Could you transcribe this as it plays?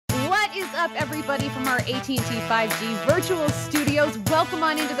is up, everybody, from our AT&T 5G virtual studios? Welcome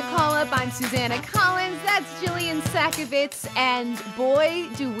on into the call-up. I'm Susanna Collins. That's Jillian Sakovitz. And boy,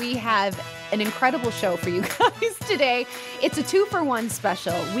 do we have an incredible show for you guys today. It's a 2-for-1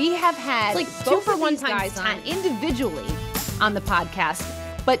 special. We have had like both 2 for of 1 these times guys on 10. individually on the podcast.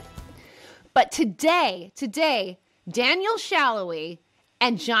 But today, Daniel Salloi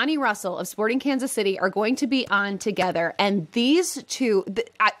and Johnny Russell of Sporting Kansas City are going to be on together. And these two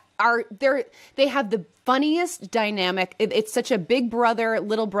they have the funniest dynamic. It's such a big brother,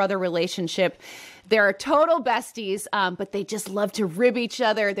 little brother relationship. They're total besties, but they just love to rib each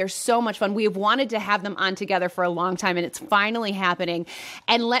other. They're so much fun. We have wanted to have them on together for a long time, and it's finally happening.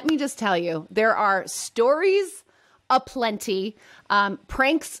 And let me just tell you, there are stories aplenty,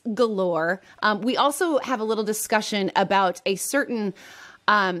 pranks galore. We also have a little discussion about a certain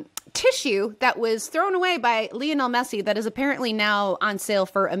tissue that was thrown away by Lionel Messi that is apparently now on sale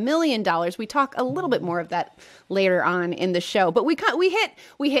for $1 million. We talk a little bit more of that later on in the show, but we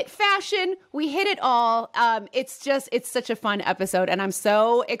hit fashion, we hit it all. It's such a fun episode, and I'm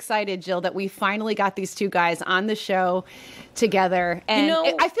so excited, Jill, that we finally got these two guys on the show together. And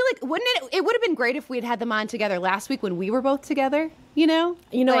I feel like it would have been great if we had them on together last week when we were both together.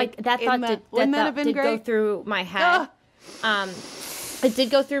 Like that thought did go through my head. It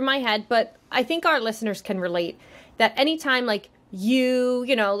did go through my head, but I think our listeners can relate that anytime like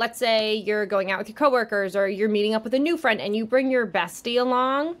let's say you're going out with your coworkers or you're meeting up with a new friend and you bring your bestie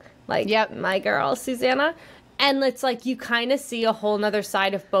along, like my girl, Susanna, and it's like you kind of see a whole nother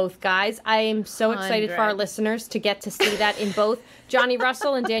side of both guys. I am so excited for our listeners to get to see that in both Johnny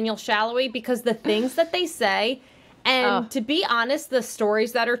Russell and Daniel Salloi, because the things that they say and to be honest, the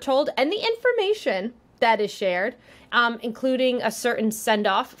stories that are told and the information that is shared, including a certain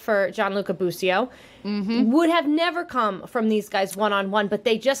Sendoff for Gianluca Busio, would have never come from these guys one-on-one, but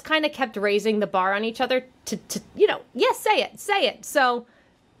they just kind of kept raising the bar on each other to say it. So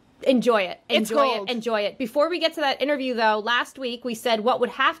enjoy it. Enjoy it. Before we get to that interview, though, last week we said what would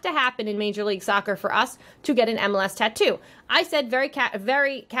have to happen in Major League Soccer for us to get an MLS tattoo. I said very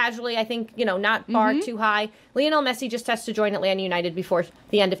casually, I think, not bar too high, Lionel Messi just has to join Atlanta United before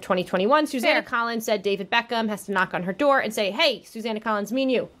the end of 2021. Susanna Collins said David Beckham has to knock on her door and say, hey, Susanna Collins, me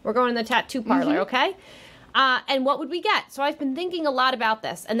and you, we're going to the tattoo parlor, okay? And what would we get? So I've been thinking a lot about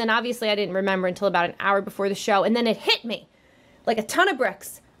this. And then obviously I didn't remember until about an hour before the show. And then it hit me like a ton of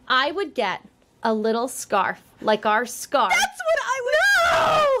bricks. I would get a little scarf, like our scarf. That's what I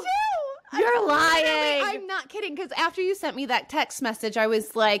would do. You're lying. I'm not kidding, because after you sent me that text message, I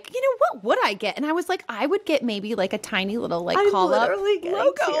was like, what would I get? And I was like, I would get maybe like a tiny little call-up logo.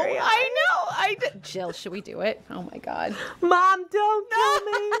 Teary-eyed. I know. Jill, should we do it? Oh my God, Mom, don't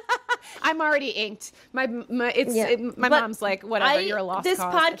kill me. I'm already inked. My mom's like, whatever. You're a lost cause. This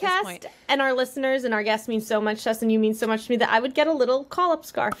podcast and our listeners and our guests mean so much to us, and you mean so much to me that I would get a little call-up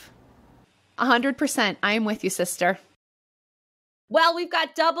scarf. 100%. I am with you, sister. Well, we've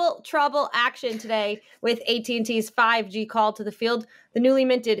got double trouble action today with AT&T's 5G call to the field. The newly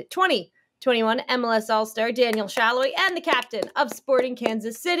minted 2021 MLS All-Star Daniel Salloi and the captain of Sporting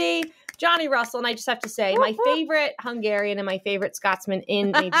Kansas City, Johnny Russell. And I just have to say, my favorite Hungarian and my favorite Scotsman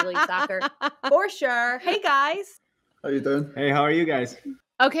in Major League Soccer, for sure. Hey, guys. How you doing? Hey, how are you guys?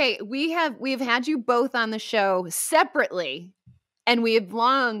 Okay, we've had you both on the show separately. And we have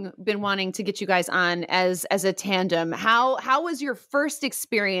long been wanting to get you guys on as a tandem. How was your first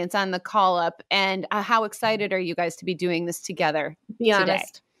experience on the call up, and how excited are you guys to be doing this together? Be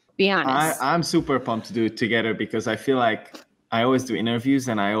honest. I'm super pumped to do it together because I feel like I always do interviews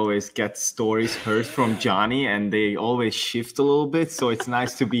and I always get stories heard from Johnny, and they always shift a little bit. So it's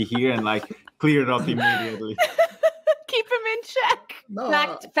nice to be here and clear it up immediately. Keep him in check.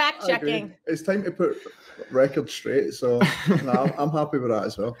 No, fact checking. It's time to put records straight. So I'm happy with that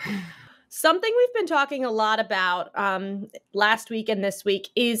as well. Something we've been talking a lot about last week and this week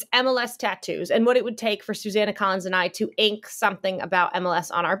is MLS tattoos and what it would take for Susanna Collins and I to ink something about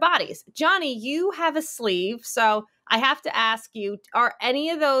MLS on our bodies. Johnny, you have a sleeve, so I have to ask you,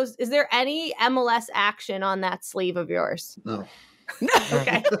 is there any MLS action on that sleeve of yours? No.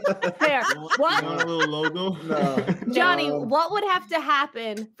 Okay. Fair. What? You want a little logo? No. Johnny, what would have to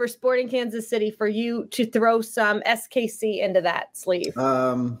happen for Sporting Kansas City for you to throw some SKC into that sleeve?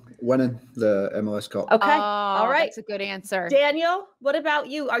 Winning the MLS Cup. Okay. All right. That's a good answer. Daniel, what about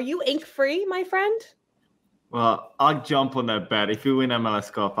you? Are you ink free, my friend? Well, I'll jump on that bet. If you win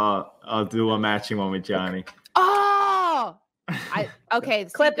MLS Cup, I'll do a matching one with Johnny. Oh, okay.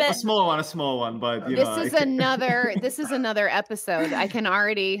 Clip it. A small one, but this is another episode. I can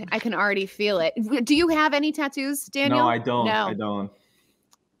already feel it. Do you have any tattoos, Daniel? No, I don't. No. I don't.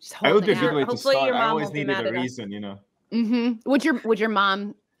 That would be a good way to Hopefully start. your mom I always won't be needed mad a at us. reason, you know. Mm-hmm. Would your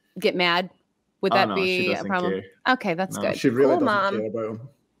mom get mad? Would that be a problem? Care. Okay, that's good. She really doesn't mom. care about him.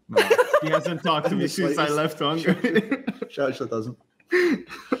 No, he hasn't talked to me since I left Hungary. She actually doesn't. She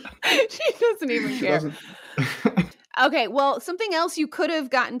doesn't even care. Doesn't. Okay, well, something else you could have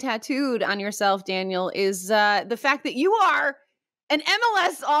gotten tattooed on yourself, Daniel, is the fact that you are an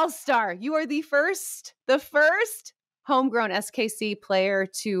MLS All-Star. You are the first homegrown SKC player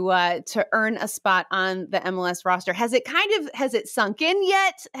to earn a spot on the MLS roster. Has it sunk in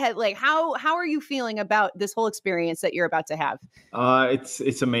yet? How are you feeling about this whole experience that you're about to have?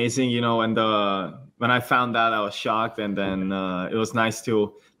 It's amazing, you know. And when I found out, I was shocked, and then it was nice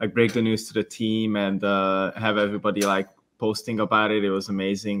to like break the news to the team and have everybody like posting about it. It was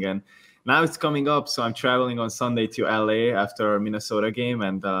amazing, and now it's coming up. So I'm traveling on Sunday to LA after our Minnesota game,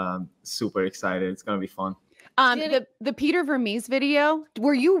 and super excited. It's gonna be fun. The Peter Vermees video,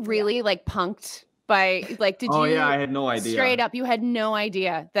 were you really like punked by did you? Oh yeah, I had no idea. Straight up, you had no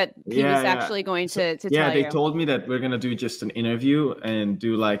idea that he was actually going to tell you. Yeah, they told me that we're gonna do just an interview and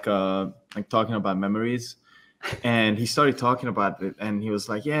do like talking about memories. And he started talking about it, and he was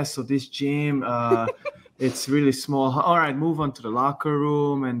like, "Yeah, so this gym, it's really small. All right, move on to the locker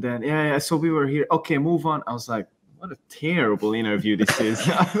room." And then yeah. So we were here. Okay, move on. I was like, what a terrible interview this is.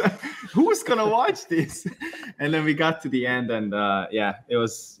 Who's gonna watch this? And then we got to the end, and it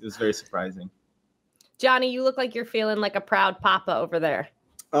was very surprising. Johnny, you look like you're feeling like a proud papa over there.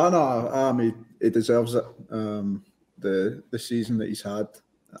 Oh no, he deserves it. The season that he's had,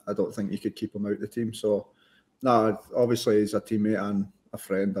 I don't think you could keep him out of the team. So no, obviously as a teammate and a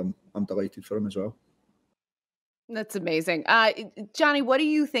friend, I'm delighted for him as well. That's amazing. Johnny, what do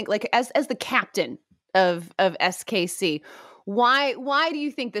you think? Like as the captain of SKC, why do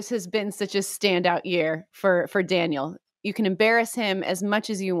you think this has been such a standout year for Daniel? You can embarrass him as much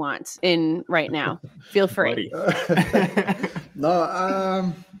as you want in right now. Feel free.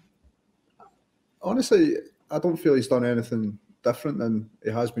 No, honestly, I don't feel he's done anything different than he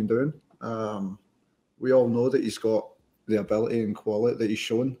has been doing. We all know that he's got the ability and quality that he's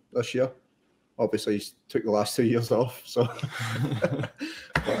shown this year. Obviously, he's took the last 2 years off, so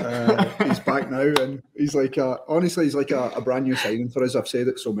but, he's back now, and he's like he's like a brand new signing for us. I've said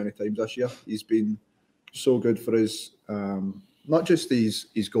it so many times this year. He's been so good for us, not just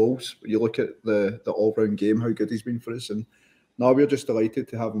his goals, but you look at the all-round game, how good he's been for us, and now we're just delighted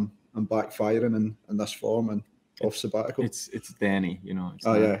to have him back firing in this form and off sabbatical. It's Danny, you know.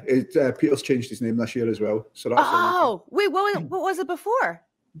 Peter's changed his name this year as well. So that's wait, what was it before?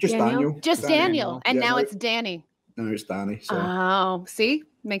 Just Daniel. Just Daniel. And now it's Danny. No, it's Danny. So. Oh, see?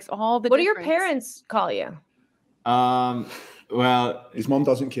 Makes all the What difference. do your parents call you? Well, his mom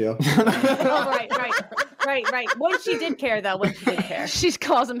doesn't care. Oh, right. When she did care, though. She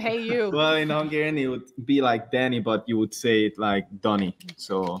calls him, "Hey, you." Well, in Hungarian, it would be like Danny, but you would say it like Donny.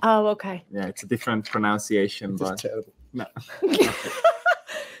 So. Oh, okay. Yeah, it's a different pronunciation. It's terrible. No.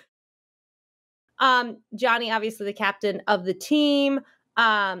 Johnny, obviously the captain of the team.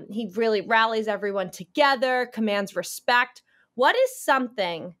 He really rallies everyone together, commands respect. What is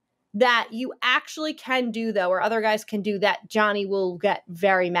something that you actually can do, though, or other guys can do that Johnny will get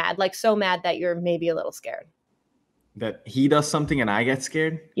very mad, like so mad that you're maybe a little scared? That he does something and I get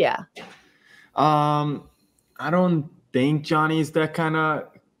scared? Yeah. I don't think Johnny is that kind of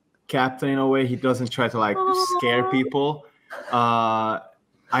captain in a way. He doesn't try to scare people. I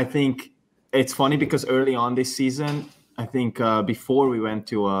think it's funny because early on this season, I think before we went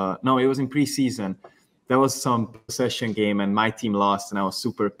to it was in preseason. There was some possession game and my team lost and I was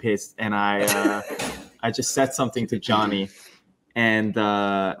super pissed. And I just said something to Johnny, and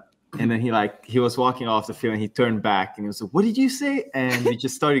then he was walking off the field and he turned back and he was like, "What did you say?" And we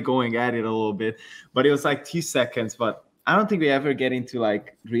just started going at it a little bit, but it was like 2 seconds. But I don't think we ever get into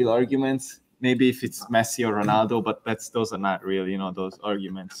like real arguments. Maybe if it's Messi or Ronaldo, but those are not real, those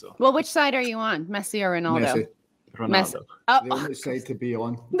arguments. So. Well, which side are you on, Messi or Ronaldo? Messi. Ronaldo. Messi. The only side to be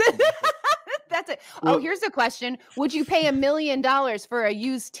on. That's it. Well, here's a question: would you pay $1 million for a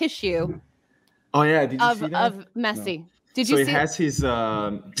used tissue? Oh yeah, did you see that? Of Messi? No. Did you? So see it has his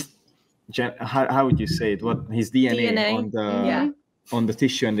how would you say it? What his DNA. On the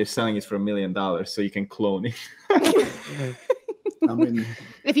tissue, and they're selling it for $1 million, so you can clone it. I mean,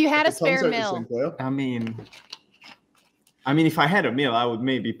 if you had a spare mil. I mean, if I had a meal, I would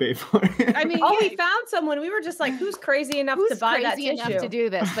maybe pay for it. I mean, we found someone. We were just like, who's crazy enough to buy that tissue? Enough to do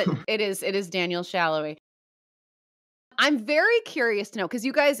this? But it is Daniel Salloi. I'm very curious to know, because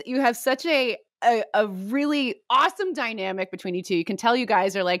you guys, you have such a really awesome dynamic between you two. You can tell you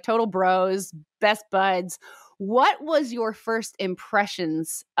guys are like total bros, best buds. What was your first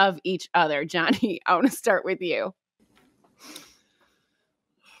impressions of each other? Johnny, I want to start with you.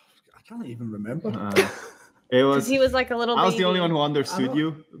 I can't even remember. It was. He was like a little. I was the only one who understood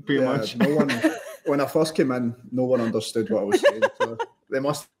you, pretty much. No one. When I first came in, no one understood what I was saying. So they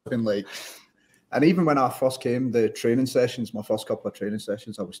must have been like. And even when I first came, the training sessions, my first couple of training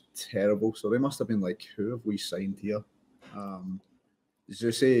sessions, I was terrible. So they must have been like, "Who have we signed here?"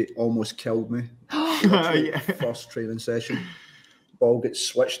 Zusi almost killed me. First training session, ball gets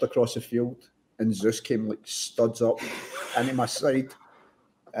switched across the field, and Zeus came like studs up into my side.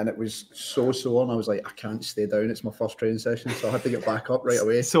 And it was so sore, and I was like, I can't stay down. It's my first training session, so I had to get back up right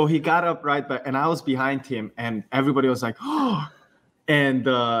away. So he got up right back, and I was behind him, and everybody was like, oh, and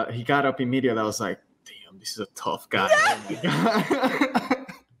he got up immediately. I was like, damn, this is a tough guy. Oh my God.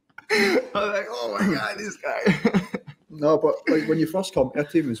 I was like, oh my God, this guy. No, but like when you first come to a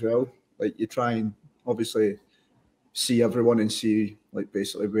team as well, like you try and obviously see everyone and see like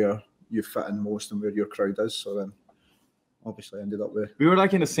basically where you fit in most and where your crowd is. So then obviously I ended up with. We were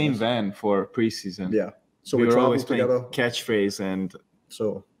like in the same van for preseason. Yeah. So we were traveled always playing together. Catchphrase and.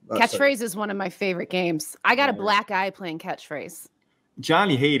 So Catchphrase is one of my favorite games. I got a black eye playing Catchphrase.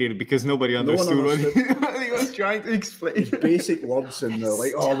 Johnny hated it because nobody understood what he was trying to explain. Basic words and they're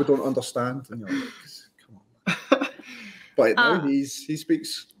like, oh, we don't understand. And you're like, come on. But now he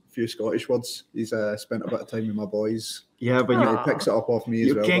speaks a few Scottish words. He's spent a bit of time with my boys. Yeah, but he picks it up off me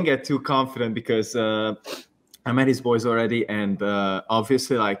as well. You can't get too confident because I met his boys already, and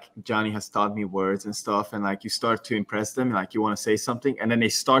obviously, like Johnny has taught me words and stuff, and like you start to impress them, like you want to say something, and then they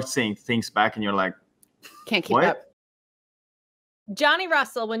start saying things back, and you're like, can't keep up. Johnny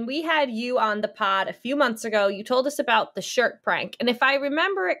Russell, when we had you on the pod a few months ago, you told us about the shirt prank, and if I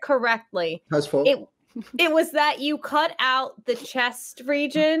remember it correctly, it was that you cut out the chest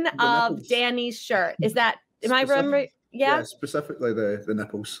region of nipples. Danny's shirt. Is that? Am I remembering? Yeah, specifically the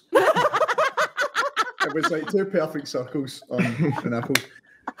nipples. It was like two perfect circles on the nipple.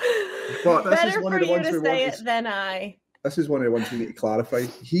 But this Better is one for of the you ones to we say want it than I. This is one of the ones we need to clarify.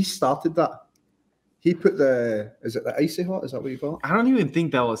 He started that. He put is it the icy hot? Is that what you call it? I don't even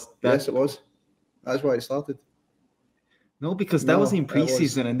think that was. Yes, it was. That's why it started. No, because that was in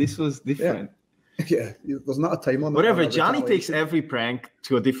preseason and this was different. Yeah, there's not a time on that. Whatever. Johnny takes every prank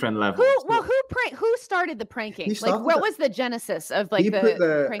to a different level. Who started the pranking? Like, what was the genesis of like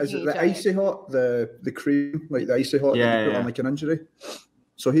the pranking? Is it the icy hot, the cream, like the icy hot that you put on like an injury?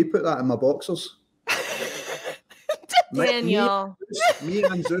 So he put that in my boxers. Daniel. Me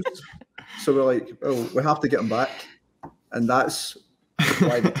and Zeus. So we're like, oh, we have to get him back, and that's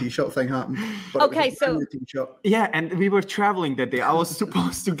why the t-shirt thing happened. But okay, so yeah, and we were traveling that day. I was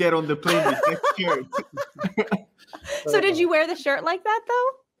supposed to get on the plane with that shirt. So did you wear the shirt like that though?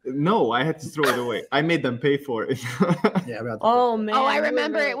 No, I had to throw it away. I made them pay for it. Yeah. Oh man. Oh, I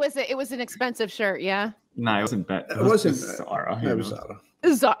remember it was an expensive shirt. Yeah. No, it wasn't bad. It wasn't Zara. It was Zara.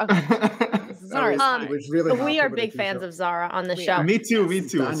 Zara. We are big fans of Zara on the show. Me too.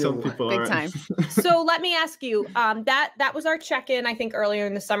 Some people big are. Time. So let me ask you, that was our check-in, I think, earlier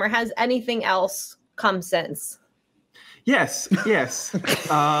in the summer. Has anything else come since? Yes.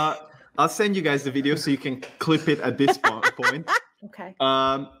 I'll send you guys the video so you can clip it at this point. Okay.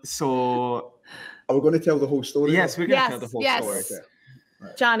 So are we going to tell the whole story? Yes, we're going to tell the whole story. Okay.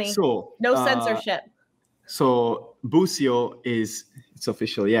 Right. Johnny, no censorship. So Busio it's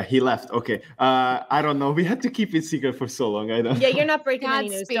official. Yeah, he left. Okay. I don't know. We had to keep it secret for so long. I don't know. Yeah, you're not breaking any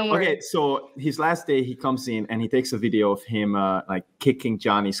news. Don't worry. Okay, so his last day, he comes in and he takes a video of him like kicking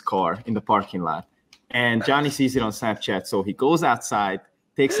Johnny's car in the parking lot. And Johnny sees it on Snapchat. So he goes outside,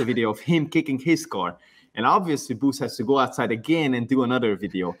 takes a video of him kicking his car. And obviously, Boost has to go outside again and do another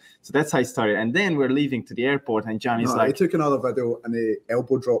video. So that's how it started. And then we're leaving to the airport, and Johnny's like... he took another video, and he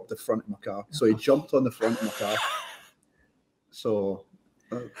elbow dropped the front of my car. So he jumped on the front of my car. So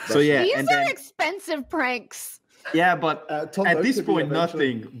yeah. These are expensive pranks. Yeah, but at this point,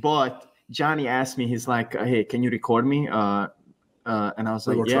 nothing. But Johnny asked me, he's like, hey, can you record me? And I was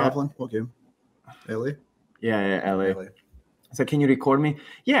like, yeah. Traveling? What game? LA? Yeah, LA. I said, can you record me?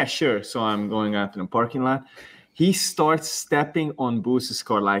 Yeah, sure. So I'm going out in the parking lot. He starts stepping on Boost's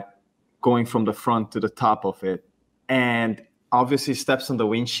car, like going from the front to the top of it. And obviously steps on the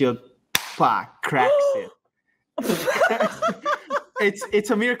windshield, cracks it. It's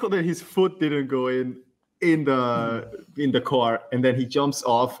a miracle that his foot didn't go in the car. And then he jumps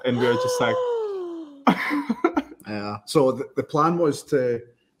off and we're just like... Yeah. So the plan was to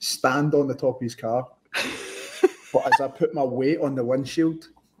stand on the top of his car. But as I put my weight on the windshield,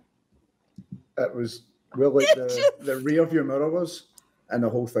 it was where like the rear view mirror was, and the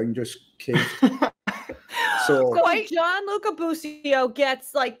whole thing just caved. So Gianluca Busio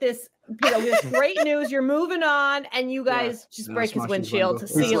gets like this, this great news. You're moving on, and you guys just break his windshield.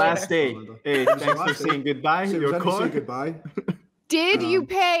 See his you last later. day. Hey, thanks for saying goodbye. So Your car. Goodbye. Did you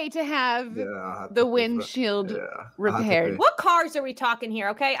pay to have the windshield repaired? What cars are we talking here?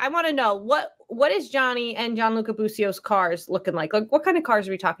 Okay, I want to know what is Johnny and Gianluca Busio's cars looking like? Like, what kind of cars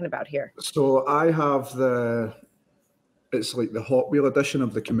are we talking about here? So I have it's like the Hot Wheel edition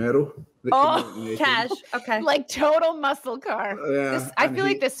of the Camaro. Cash. Okay. Like total muscle car. Yeah. I feel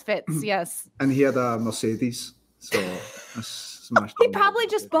like this fits. Yes. And he had a Mercedes. So I smashed He probably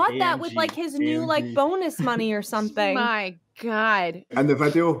just bought that with like his new like bonus money or something. My God. And the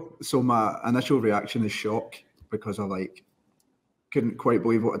video, so my initial reaction is shock because I like couldn't quite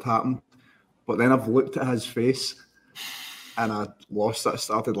believe what had happened. But then I've looked at his face and I lost it. I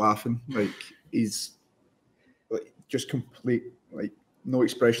started laughing. Like he's like just complete, like no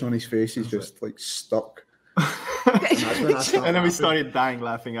expression on his face. He's just like stuck. And then we started dying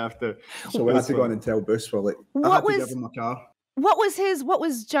laughing after. So we had to go in and tell Boost, we're like, I had to give him my car. What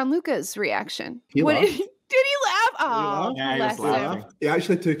was Gianluca's reaction? He laughed. Did he laugh? Oh, yeah, he was laughing. He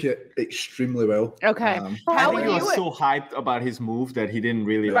actually took it extremely well. Okay. How he was so hyped about his move that he didn't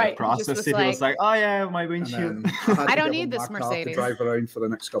really process it. He was like, "Oh yeah, my windshield. I don't need this Mercedes." To drive around for the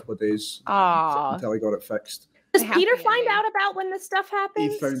next couple of days until I got it fixed. Does Peter find out about when this stuff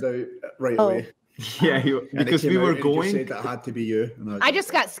happens? He found out right away. Yeah, because we were going. He just said that had to be you. And I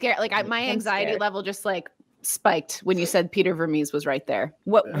just got scared. Like my anxiety level just like spiked when you said Peter Vermees was right there.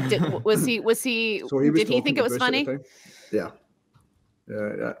 What was he? So did he think it was funny? Yeah.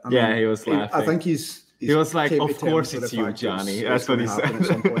 He was laughing. I think he was like, "Of course it's you, Johnny." That's what he said. At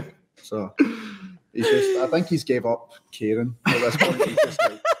some point. So he's just. I think he's gave up caring at this point. He's just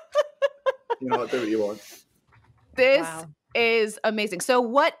like, do what you want. This is amazing. So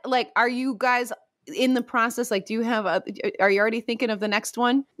what, like, are you guys in the process? Like, do you have are you already thinking of the next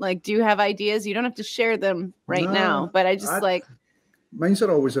one? Like, do you have ideas? You don't have to share them now, but mine's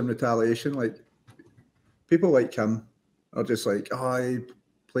are always in retaliation. Like people like him are just like, he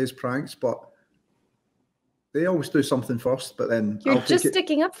plays pranks, but they always do something first, but then you're just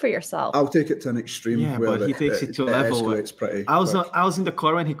sticking up for yourself. I'll take it to an extreme. Yeah, but he takes it to a level. It's pretty. I was in the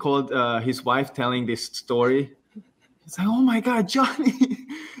car when he called his wife telling this story. It's like, "Oh my God, Johnny,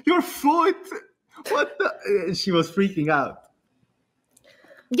 your foot! What the?" She was freaking out.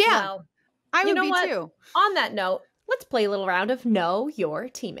 Yeah, well, I would be too. On that note, let's play a little round of Know Your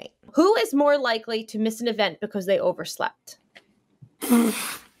Teammate. Who is more likely to miss an event because they overslept?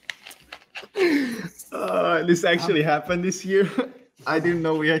 This actually happened this year. I didn't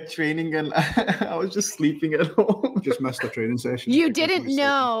know we had training and I was just sleeping at home. Just missed the training session. You didn't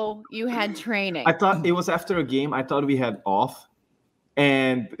know you had training. I thought it was after a game. I thought we had off.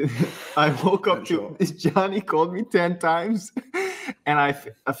 And I woke up to Johnny called me 10 times. And I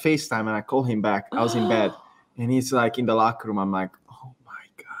FaceTime and I called him back. I was in bed. And he's like in the locker room. I'm like, "Oh my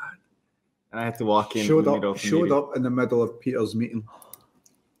God." And I had to walk in. Showed up in the middle of Peter's meeting.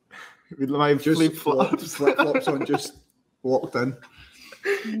 With my flip-flops on, just walked in.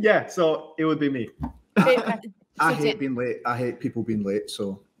 Yeah, so it would be me. I hate being late. I hate people being late.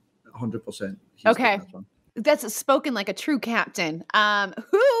 So 100%. Okay. That's spoken like a true captain.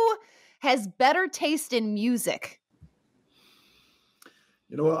 Who has better taste in music?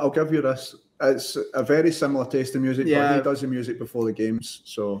 You know what? I'll give you this. It's a very similar taste in music, but he does the music before the games.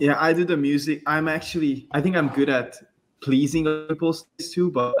 So yeah, I do the music. I think I'm good at pleasing people's taste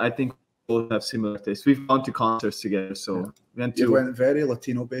too, but I think we both have similar tastes. We've gone to concerts together, so you went very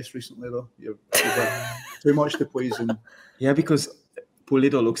Latino based recently, though. You went too much to please him. Yeah, because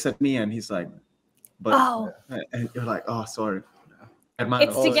Pulido looks at me and he's like, and you're like, "Oh, sorry."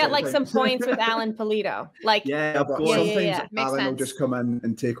 It's to get like some points with Alan Pulido. Like, of course. Sometimes Alan will just come in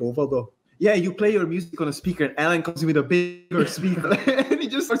and take over, though. Yeah, you play your music on a speaker, and Alan comes in with a bigger speaker, and he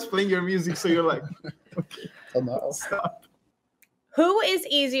just starts playing your music. So you're like, "Okay, stop." Who is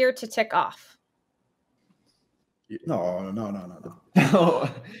easier to tick off? No.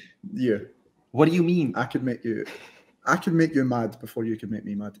 You. What do you mean? I could make you mad before you could make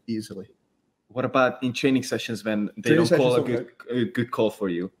me mad easily. What about in training sessions when they don't call a good call for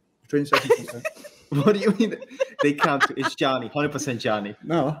you? Training sessions. What do you mean? They count. It's Johnny, 100% Johnny.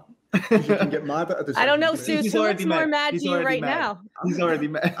 No. You can get mad at a decision. I don't know, Sue. Who looks more mad to you right now? He's already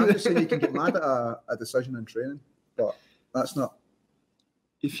mad. I'm just saying you can get mad at a decision in training, but that's not.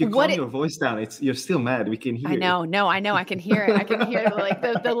 If you calm your voice down, you're still mad. We can hear it. I know. No, I know. I can hear it. I can hear like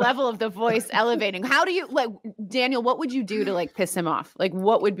the level of the voice elevating. How do you Daniel? What would you do to like piss him off? Like,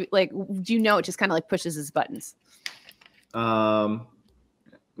 what would be like? Do you know it just kind of like pushes his buttons?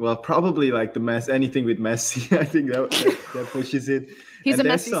 Well, probably like anything with Messi. I think that pushes it. He's a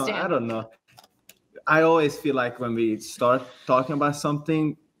Messi stan. I don't know. I always feel like when we start talking about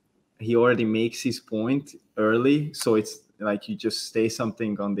something, he already makes his point early. So it's like you just say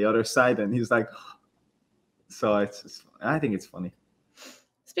something on the other side and he's like, so I think it's funny.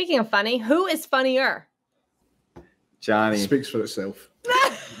 Speaking of funny, who is funnier? Johnny. It speaks for itself.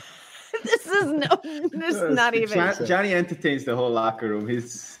 This is not even. Johnny entertains the whole locker room.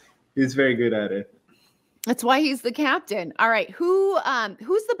 He's very good at it. That's why he's the captain. All right. Who's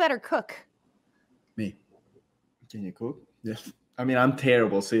the better cook? Me. Can you cook? Yes. I mean, I'm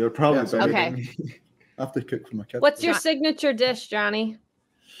terrible, so you're probably better than me. I have to cook for my kids. What's your signature dish, Johnny?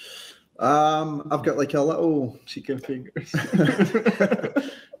 I've got like a little chicken fingers.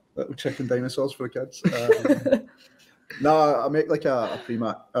 Little chicken dinosaurs for the kids. No, I make like a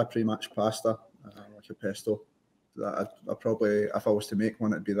pre-match pasta, like a pesto. That I probably, if I was to make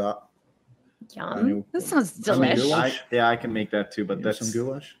one, it'd be that. Yum. That sounds delicious. I can make that too, but that's some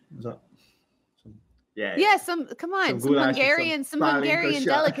goulash. Is that? Yeah. Some Hungarian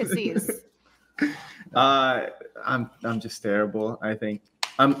delicacies. I'm just terrible. I think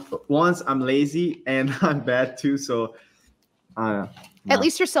I'm lazy and I'm bad too. So, At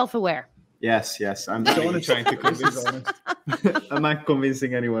least you're self-aware. Yes. I'm trying to convince. I'm not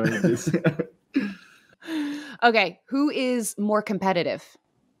convincing anyone of this. Okay, who is more competitive?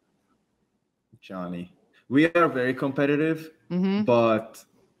 Johnny. We are very competitive, but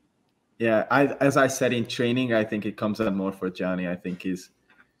yeah, as I said in training, I think it comes out more for Johnny. I think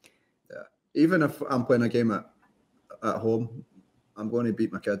even if I'm playing a game at home, I'm going to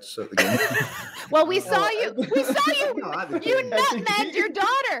beat my kids at the game. Well, we saw you. You nutmegged your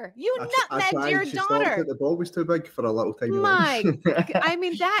daughter. Your daughter. The ball was too big for a little tiny. My, I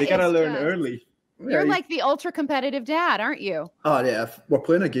mean they gotta learn early. You're like the ultra competitive dad, aren't you? Oh yeah. If we're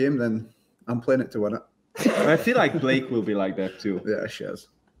playing a game, then I'm playing it to win it. I feel like Blake will be like that too. Yeah, she is.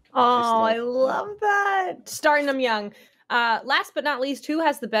 Oh, I love that. Starting them young. Last but not least, who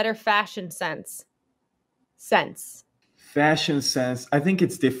has the better fashion sense? Fashion sense. I think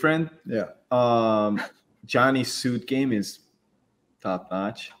it's different. Yeah. Johnny's suit game is top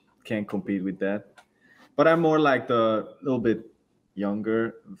notch. Can't compete with that. But I'm more like the little bit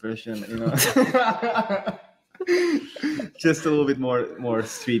younger version, you know. Just a little bit more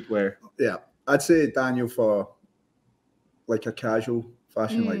streetwear. Yeah. I'd say Daniel for like a casual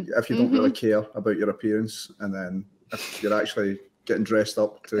fashion, like if you don't really care about your appearance, and then if you're actually getting dressed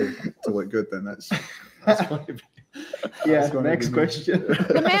up to look good, then that's going to be. Yeah. Next question.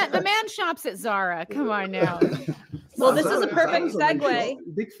 The man shops at Zara. Come on now. Well, this is a perfect segue.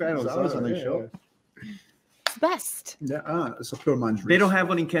 Big fan of Zara's on the show. It's best. Yeah, it's a poor man's. They don't have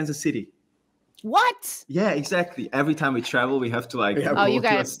one in Kansas City. What? Yeah, exactly. Every time we travel, we have to go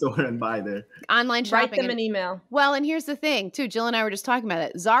to a store and buy there. Online shopping. Write them an email. Well, and here's the thing, too. Jill and I were just talking about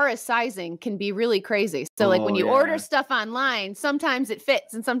it. Zara's sizing can be really crazy. So, when you order stuff online, sometimes it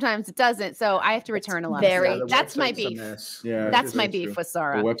fits and sometimes it doesn't. So I have to return a lot of stuff. That's my beef. Yeah, that's my beef with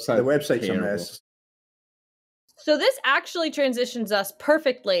Zara. The website's a mess. So this actually transitions us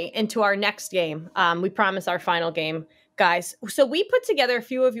perfectly into our next game. We promise our final game, guys. So we put together a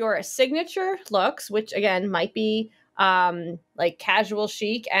few of your signature looks, which again might be like casual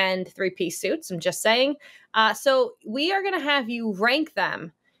chic and three-piece suits. I'm just saying. So we are going to have you rank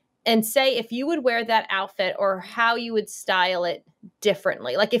them and say if you would wear that outfit or how you would style it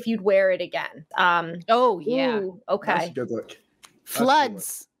differently. Like if you'd wear it again. Oh, yeah. Ooh, okay. That's a good look.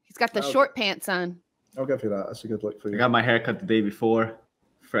 Floods. He's got the short pants on. I'll give you that. That's a good look for you. I got my haircut the day before.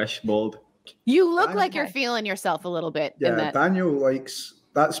 Fresh, bold. You look like you're feeling yourself a little bit. Yeah, in that. Daniel likes,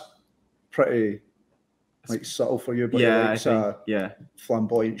 that's pretty like subtle for you, but he likes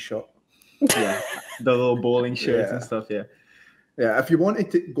flamboyant shirt. Yeah, the little bowling shirts and stuff, yeah. Yeah, if you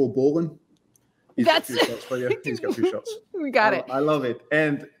wanted to go bowling, he's got a few shirts for you. He's got a few shirts. We got it. I love it.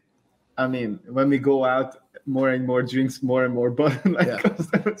 And I mean, when we go out, more and more drinks, more and more button.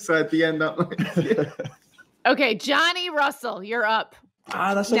 So at the end, I'm like, Okay, Johnny Russell, you're up.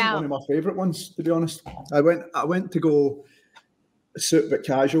 That's one of my favorite ones, to be honest. I went to go suit but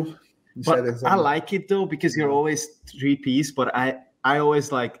casual. But I like it though because you're always three-piece. But I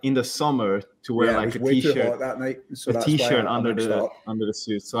always like in the summer to wear like a t-shirt that night. So a t-shirt under the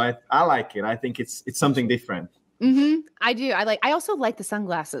suit. So I like it. I think it's something different. I do. I also like the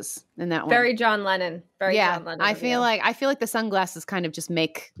sunglasses in that one. Very John Lennon. John Lennon. I feel like the sunglasses kind of just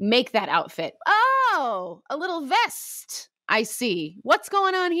make that outfit. Oh, a little vest. I see. What's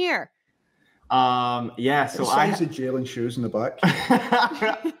going on here? So the size of Jalen's shoes in the back.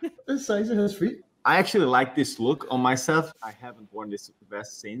 The size of his feet. I actually like this look on myself. I haven't worn this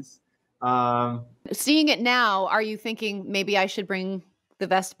vest since. Seeing it now, are you thinking maybe I should bring the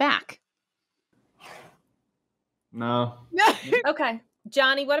vest back? No. Okay.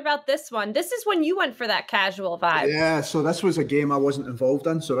 Johnny, what about this one? This is when you went for that casual vibe. Yeah, so this was a game I wasn't involved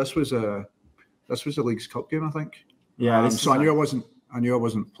in. So this was a Leagues Cup game, I think. Yeah. So I knew I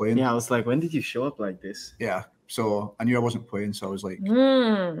wasn't playing. Yeah, I was like, when did you show up like this? Yeah. So I knew I wasn't playing, so I was like,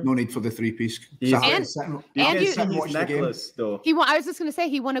 no need for the 3-piece. So necklace, though. I was just going to say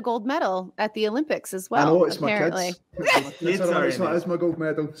he won a gold medal at the Olympics as well. I know, it's apparently. my kids. It's my gold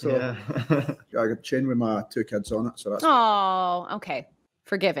medal. So I got a chain with my 2 kids on it. So that's okay.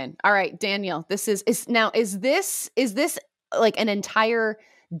 Forgiven. All right, Daniel. This is this like an entire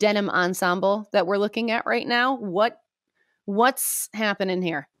denim ensemble that we're looking at right now? What's happening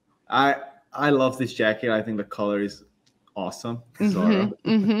here? I love this jacket. I think the color is awesome.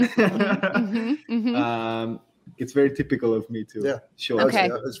 It's very typical of me too. Yeah, sure. Okay.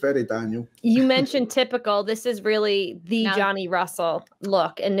 It's very Daniel. You mentioned typical. This is really the Johnny Russell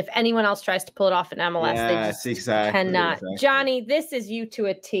look. And if anyone else tries to pull it off in MLS, they just cannot. Exactly. Johnny, this is you to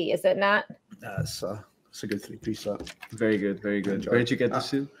a T, is it not? It's a good 3-piece set. Very good, very good. Where did you get the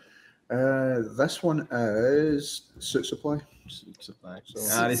suit? This one is Suit Supply. Suit Supply.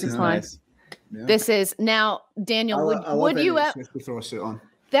 So, this is nice. Yeah. This is now, Daniel. Would you ever throw a suit on?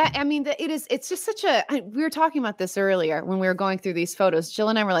 It's just such a. We were talking about this earlier when we were going through these photos. Jill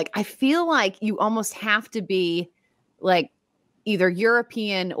and I were like, I feel like you almost have to be like either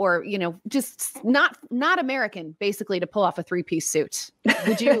European or just not American, basically, to pull off a 3-piece suit.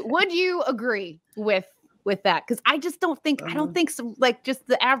 Would you agree with that? Because I just don't think so, like just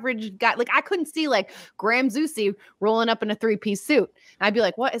the average guy, like I couldn't see like Graham Zusi rolling up in a 3-piece suit. I'd be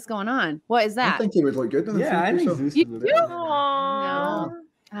like, what is going on? What is that? I think he would look good in a 3-piece. I think Zusi would. No.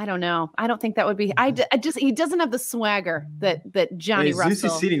 I don't know. I don't think that would be. He doesn't have the swagger that Johnny Russell.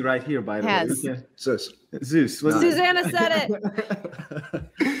 Zeus is sitting right here, by the way. Zeus. Susanna said it.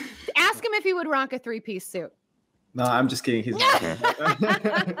 Ask him if he would rock a 3-piece suit. No, I'm just kidding. He's not.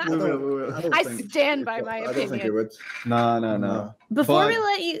 I stand by my opinion. I don't think he would. No. Before we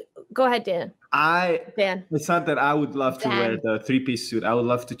let you go ahead, Dan. It's not that I would love to wear the 3-piece suit. I would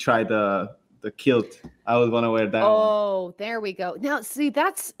love to try the kilt. I would want to wear that. Oh, there we go. Now, see,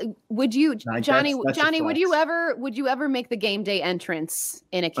 would you, Johnny? Johnny, would you ever make the game day entrance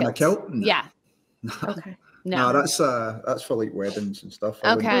in a kilt? In a kilt? No. Yeah. Okay. No, that's for like weddings and stuff.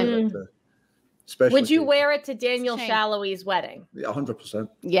 Okay. Would you wear it to Daniel Shallowy's wedding? Yeah, 100%.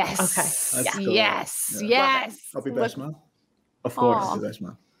 Yes. Okay. Yes. I'll be best man. Of course. I'll be best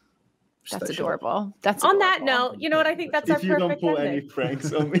man. That's adorable. That's on that note, you know what? I think that's our perfect ending. If you don't pull any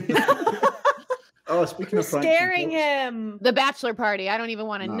pranks on me. Oh, speaking of pranks, scaring him. The bachelor party. I don't even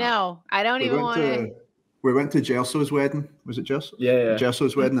want to know. I don't even want to. We went to Gerso's wedding. Was it Gerso? Yeah.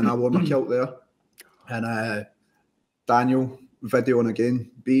 Gerso's wedding, and I wore my kilt there. And Daniel videoing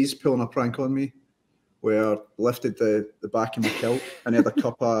again. Bees pulling a prank on me, where lifted the back of my kilt and had a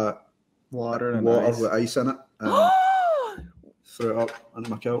cup of water with ice in it. And threw it up under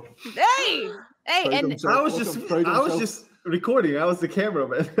my kilt. Hey, and I was just recording. I was the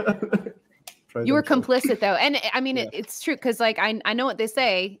cameraman. You were complicit though, and I mean it's true because like I know what they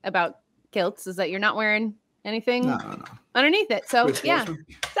say about kilts is that you're not wearing anything underneath it. So yeah,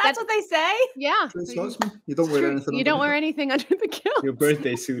 that's what they say. Yeah, you don't wear anything. You don't wear anything under the kilt. Your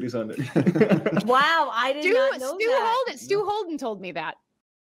birthday suit is on it. Wow, I did not know that. Stu Holden told me that.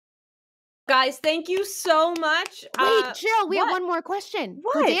 Guys, thank you so much. Wait, Jill, we have one more question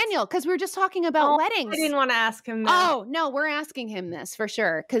for Daniel because we were just talking about weddings. I didn't want to ask him that. Oh, no, we're asking him this for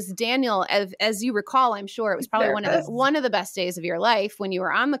sure. Because Daniel, as you recall, I'm sure it was probably one of the best days of your life when you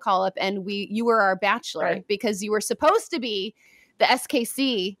were on the call-up and you were our bachelor because you were supposed to be the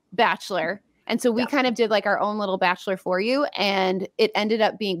SKC bachelor. And so we kind of did like our own little bachelor for you. And it ended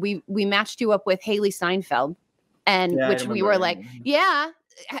up being, we matched you up with Haley Steinfeld. And which we were like,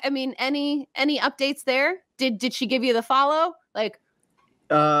 I mean, any updates there? Did she give you the follow? Like,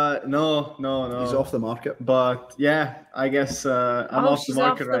 no. He's off the market. But yeah, I guess I'm off the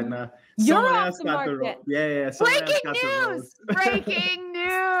market right now. You're off the market.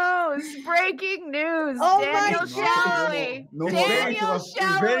 Breaking news. Oh Daniel Salloi. Daniel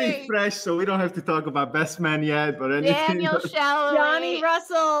Salloi. Very fresh, so we don't have to talk about best man yet, but anything. Daniel Salloi. Johnny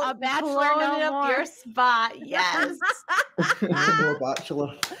Russell. A bachelor blowing up your spot. Yes. More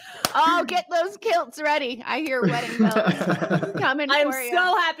bachelor. Oh, get those kilts ready. I hear wedding bells coming for you. I'm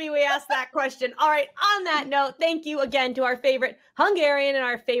so happy we asked that question. All right, on that note, thank you again to our favorite Hungarian and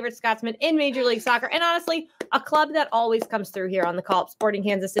our favorite Scotsman in Major League Soccer. And honestly, a club that always comes through here on the Call Up Sporting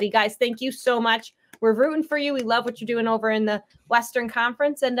Kansas City. Guys, thank you so much. We're rooting for you. We love what you're doing over in the Western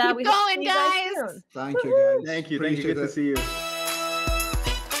Conference. And we hope to see you guys soon. Thank you, guys. Thank you. Good to see you.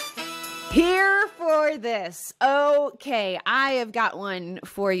 Here for this. Okay, I have got one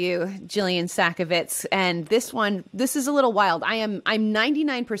for you, Jillian Sakovitz, and this is a little wild. I'm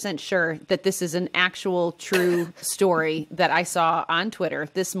 99% sure that this is an actual true story that I saw on Twitter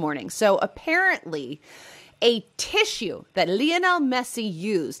this morning. So apparently, a tissue that Lionel Messi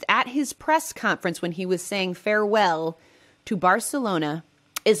used at his press conference when he was saying farewell to Barcelona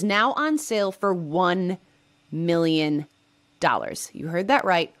is now on sale for $1 million. You heard that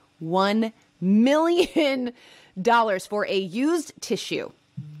right. $1 million for a used tissue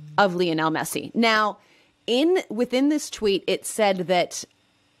of Lionel Messi. Now, within this tweet, it said that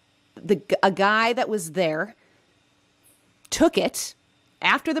a guy that was there took it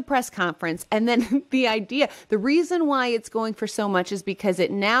after the press conference, and then the reason why it's going for so much is because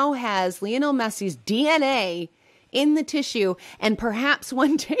it now has Lionel Messi's DNA in the tissue, and perhaps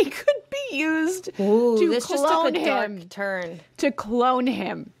one day could be used to clone him. Dark turn. To clone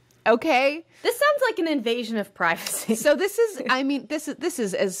him. Okay? This sounds like an invasion of privacy. So this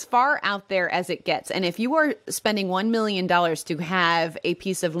is as far out there as it gets. And if you are spending $1 million to have a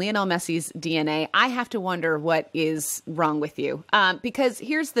piece of Lionel Messi's DNA, I have to wonder what is wrong with you. Because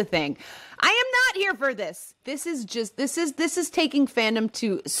here's the thing. I am not here for this. This is taking fandom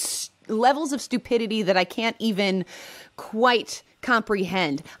to levels of stupidity that I can't even quite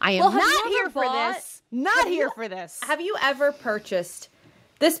comprehend. I am not here for this. Not here for this. Have you ever purchased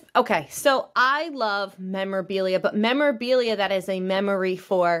this? Okay, so I love memorabilia, but memorabilia that is a memory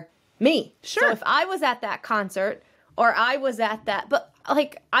for me. Sure. So if I was at that concert or I was at that, but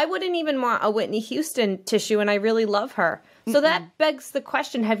like I wouldn't even want a Whitney Houston tissue, and I really love her. So that begs the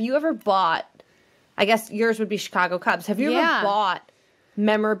question, have you ever bought, I guess yours would be Chicago Cubs. Have you ever bought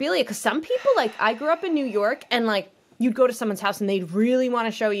memorabilia? Because some people, like I grew up in New York, and like you'd go to someone's house and they'd really want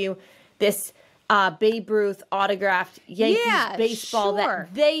to show you this Babe Ruth autographed Yankees baseball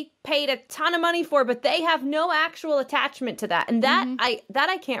that they paid a ton of money for, but they have no actual attachment to that. And that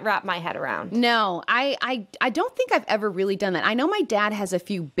I can't wrap my head around. No, I don't think I've ever really done that. I know my dad has a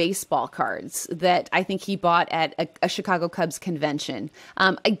few baseball cards that I think he bought at a Chicago Cubs convention.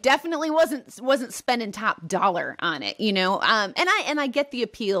 I definitely wasn't spending top dollar on it, you know. And I get the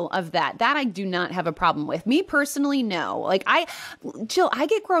appeal of that. That I do not have a problem with. Me personally, no. Like Jill, I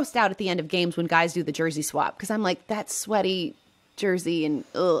get grossed out at the end of games when guys do the jersey swap because I'm like, that's sweaty jersey and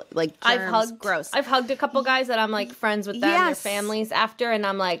like germs, gross. I've hugged a couple guys that I'm like friends with them, their families after, and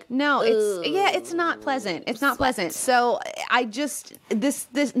I'm like, no, it's not pleasant. It's not pleasant. So I just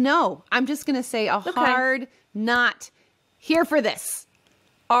no, I'm just gonna say hard not here for this.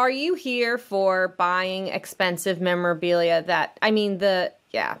 Are you here for buying expensive memorabilia?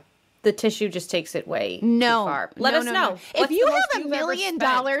 The tissue just takes it way too far. Let us know. If you have $1 million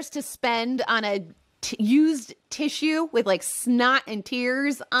to spend on a used tissue with like snot and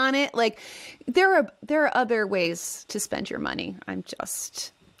tears on it, like there are other ways to spend your money. I'm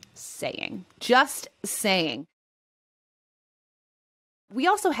just saying. We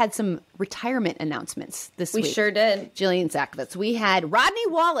also had some retirement announcements this week. We sure did. Jillian Sakovitz. We had Rodney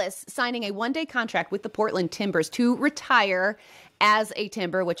Wallace signing a one-day contract with the Portland Timbers to retire as a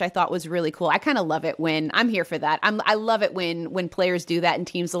Timber, which I thought was really cool. I kind of love it when I'm here for that. I love it when players do that and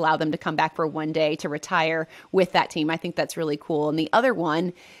teams allow them to come back for one day to retire with that team. I think that's really cool. And the other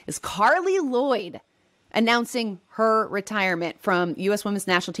one is Carly Lloyd announcing her retirement from U.S. Women's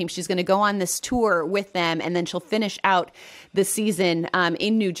National Team. She's going to go on this tour with them, and then she'll finish out the season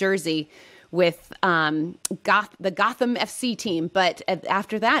in New Jersey with the Gotham FC team. But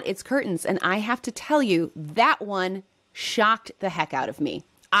after that, it's curtains. And I have to tell you, that one shocked the heck out of me.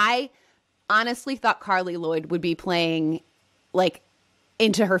 I honestly thought Carly Lloyd would be playing like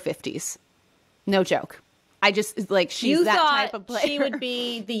into her 50s. No joke. I just like she's that type of player. She would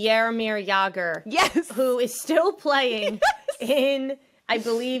be the Jaromir Jagr, who is still playing in, I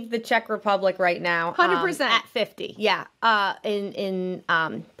believe, the Czech Republic right now. 100% at 50. Yeah, in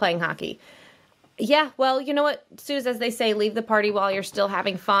playing hockey. Yeah, well, you know what, Suze, as they say, leave the party while you're still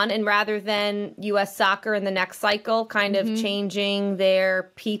having fun. And rather than U.S. soccer in the next cycle kind of changing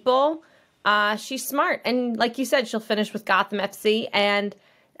their people, she's smart. And like you said, she'll finish with Gotham FC. And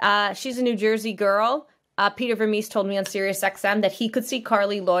she's a New Jersey girl. Peter Vermees told me on SiriusXM that he could see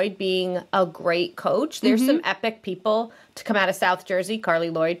Carly Lloyd being a great coach. There's some epic people to come out of South Jersey, Carly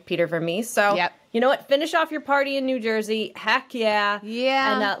Lloyd, Peter Vermees. So, you know what? Finish off your party in New Jersey. Heck yeah.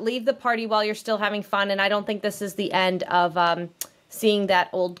 Yeah. And leave the party while you're still having fun. And I don't think this is the end of seeing that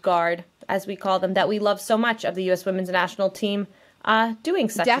old guard, as we call them, that we love so much of the U.S. women's national team doing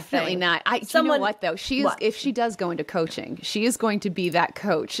such a thing. Definitely not. You know what though? If she does go into coaching, she is going to be that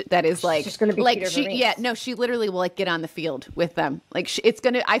coach that is like, she's going to be like Peter she, Vermees. yeah, no, she literally will like get on the field with them. Like it's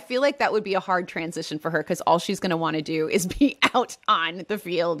gonna. I feel like that would be a hard transition for her because all she's going to want to do is be out on the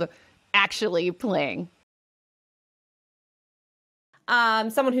field, actually playing.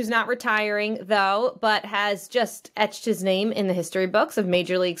 Someone who's not retiring, though, but has just etched his name in the history books of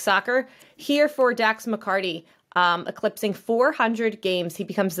Major League Soccer. Here for Dax McCarty, eclipsing 400 games. He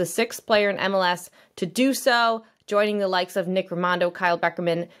becomes the 6th player in MLS to do so, joining the likes of Nick Rimando, Kyle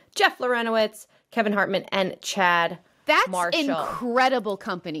Beckerman, Jeff Lorenowitz, Kevin Hartman, and Chad Marshall. That's incredible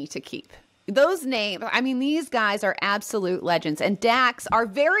company to keep. Those names, I mean, these guys are absolute legends. And Dax, our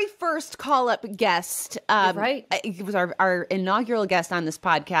very first call-up guest, right? He was our inaugural guest on this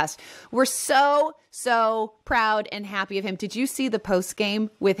podcast. We're so proud and happy of him. Did you see the post game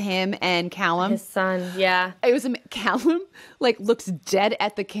with him and Callum? His son, yeah. It was Callum like looks dead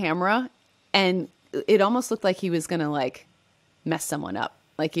at the camera, and it almost looked like he was gonna like mess someone up.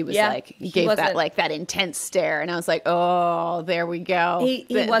 Like he was he gave that like that intense stare, and I was like, "Oh, there we go."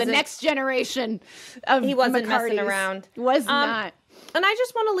 The next generation of he wasn't McCarty's messing around. Was not. And I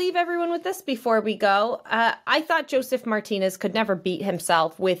just want to leave everyone with this before we go. I thought Joseph Martinez could never beat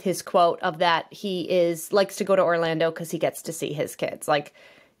himself with his quote of that he likes to go to Orlando because he gets to see his kids. Like,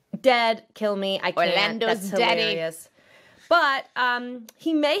 dead, kill me, I can't. Orlando's That's hilarious. But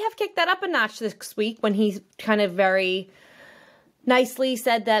he may have kicked that up a notch this week when he's kind of very nicely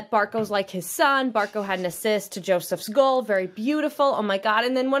said that Barco's like his son. Barco had an assist to Joseph's goal. Very beautiful. Oh, my God.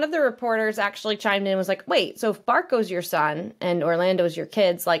 And then one of the reporters actually chimed in and was like, wait, so if Barco's your son and Orlando's your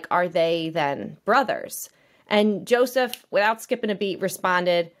kids, like, are they then brothers? And Joseph, without skipping a beat,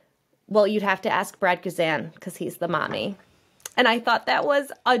 responded, well, you'd have to ask Brad Kazan because he's the mommy. And I thought that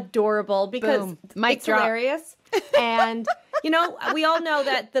was adorable because it's hilarious. And, you know, we all know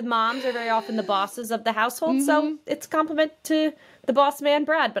that the moms are very often the bosses of the household. So it's a compliment to the boss man,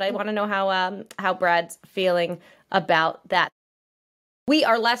 Brad. But I want to know how Brad's feeling about that. We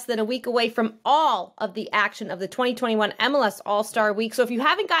are less than a week away from all of the action of the 2021 MLS All-Star Week. So if you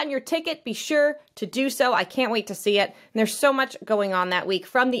haven't gotten your ticket, be sure to do so. I can't wait to see it. And there's so much going on that week,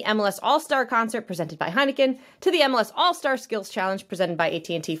 from the MLS All-Star Concert presented by Heineken to the MLS All-Star Skills Challenge presented by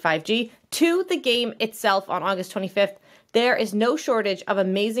AT&T 5G to the game itself on August 25th. There is no shortage of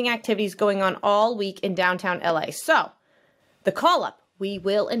amazing activities going on all week in downtown LA. So the call-up. We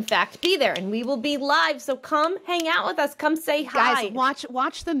will, in fact, be there, and we will be live. So come hang out with us. Come say hi. Guys,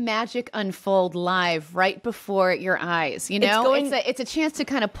 watch the magic unfold live right before your eyes. You know, it's a chance to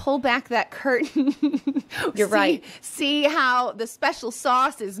kind of pull back that curtain. You're right. See how the special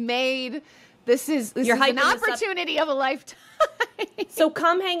sauce is made. This is an opportunity of a lifetime. So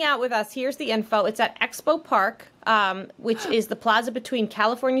come hang out with us. Here's the info. It's at Expo Park, which is the plaza between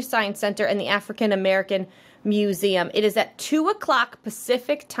California Science Center and the African American Museum. It is at 2:00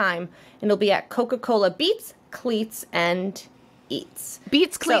 Pacific time, and it'll be at Coca-Cola Beats, Cleats, and Eats.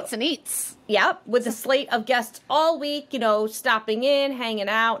 Beats, Cleats, and Eats. Yep, with a slate of guests all week, you know, stopping in, hanging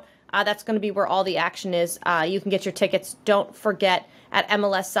out. That's going to be where all the action is. You can get your tickets, don't forget, at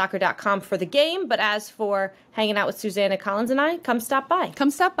MLSsoccer.com for the game. But as for hanging out with Susanna Collins and I, come stop by. Come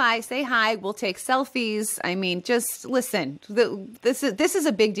stop by, say hi. We'll take selfies. I mean, just listen. This is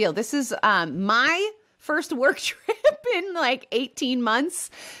a big deal. This is my first work trip in like 18 months.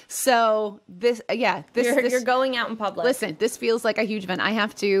 So you're going out in public. Listen, this feels like a huge event. I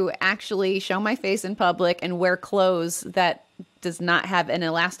have to actually show my face in public and wear clothes that does not have an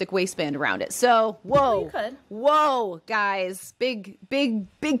elastic waistband around it. So, whoa, guys, big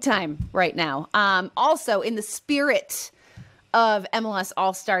time right now. Also, in the spirit of MLS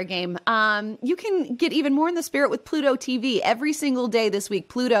All-Star Game, you can get even more in the spirit with Pluto TV. Every single day this week,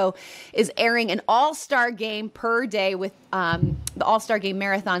 Pluto is airing an All-Star Game per day with the All-Star Game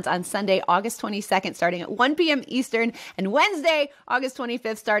marathons on Sunday, August 22nd, starting at 1 p.m. Eastern, and Wednesday, August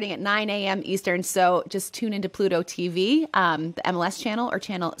 25th, starting at 9 a.m. Eastern. So just tune into Pluto TV, the MLS channel, or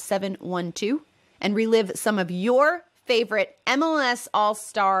channel 712, and relive some of your favorite MLS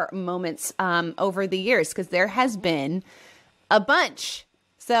All-Star moments over the years, because there has been a bunch.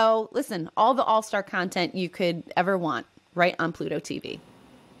 So listen, all the All-Star content you could ever want right on Pluto TV.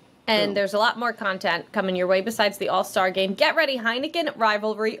 And there's a lot more content coming your way besides the All-Star Game. Get ready, Heineken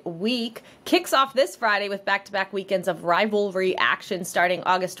Rivalry Week kicks off this Friday with back-to-back weekends of rivalry action starting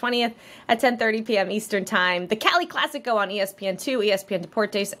August 20th at 10:30 p.m. Eastern Time. The Cali Classic go on ESPN2, ESPN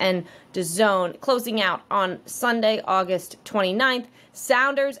Deportes, and DAZN. Closing out on Sunday, August 29th,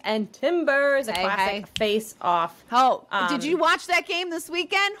 Sounders and Timbers, a classic face-off. Oh, did you watch that game this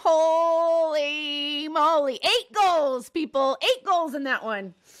weekend? Holy moly. 8 goals, people. 8 goals in that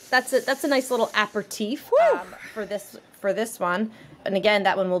one. That's a nice little aperitif for this one. And again,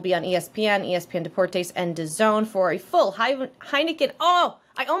 that one will be on ESPN, ESPN Deportes, and DAZN for a full Heineken. Oh,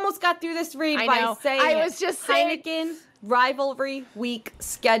 I almost got through this read by saying I was just saying. Heineken Rivalry Week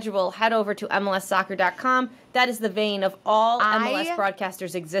schedule. Head over to MLSsoccer.com. That is the vein of all MLS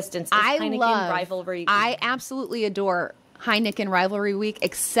broadcasters' existence. Heineken Rivalry Week. I absolutely adore Heineken Rivalry Week,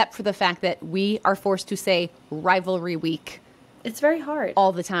 except for the fact that we are forced to say Rivalry Week. It's very hard.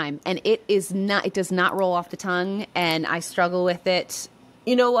 All the time. And it does not roll off the tongue, and I struggle with it.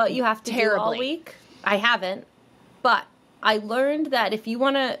 You know what you have to do all week? I haven't, but I learned that if you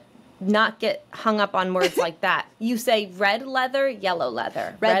want to not get hung up on words like that, you say red leather, yellow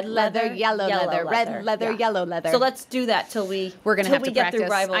leather. Red leather, yellow leather. Red leather, yellow leather. So let's do that till we're going to have to get practice. Through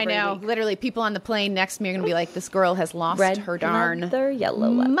Rivalry I know. Week. Literally, people on the plane next to me are going to be like, this girl has lost her darn leather,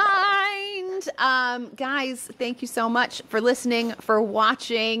 yellow leather. mind. Guys, thank you so much for listening, for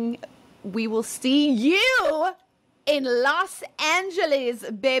watching. We will see you in Los Angeles,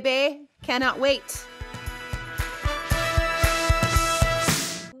 baby. Cannot wait.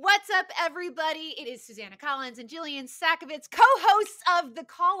 What's up, everybody? It is Susanna Collins and Jillian Sakovitz, co-hosts of The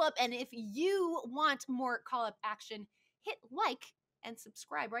Call Up. And if you want more Call Up action, hit like and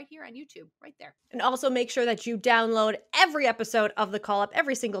subscribe right here on YouTube, right there. And also make sure that you download every episode of The Call Up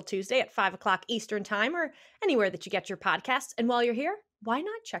every single Tuesday at 5 o'clock Eastern Time or anywhere that you get your podcasts. And while you're here, why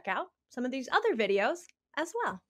not check out some of these other videos as well?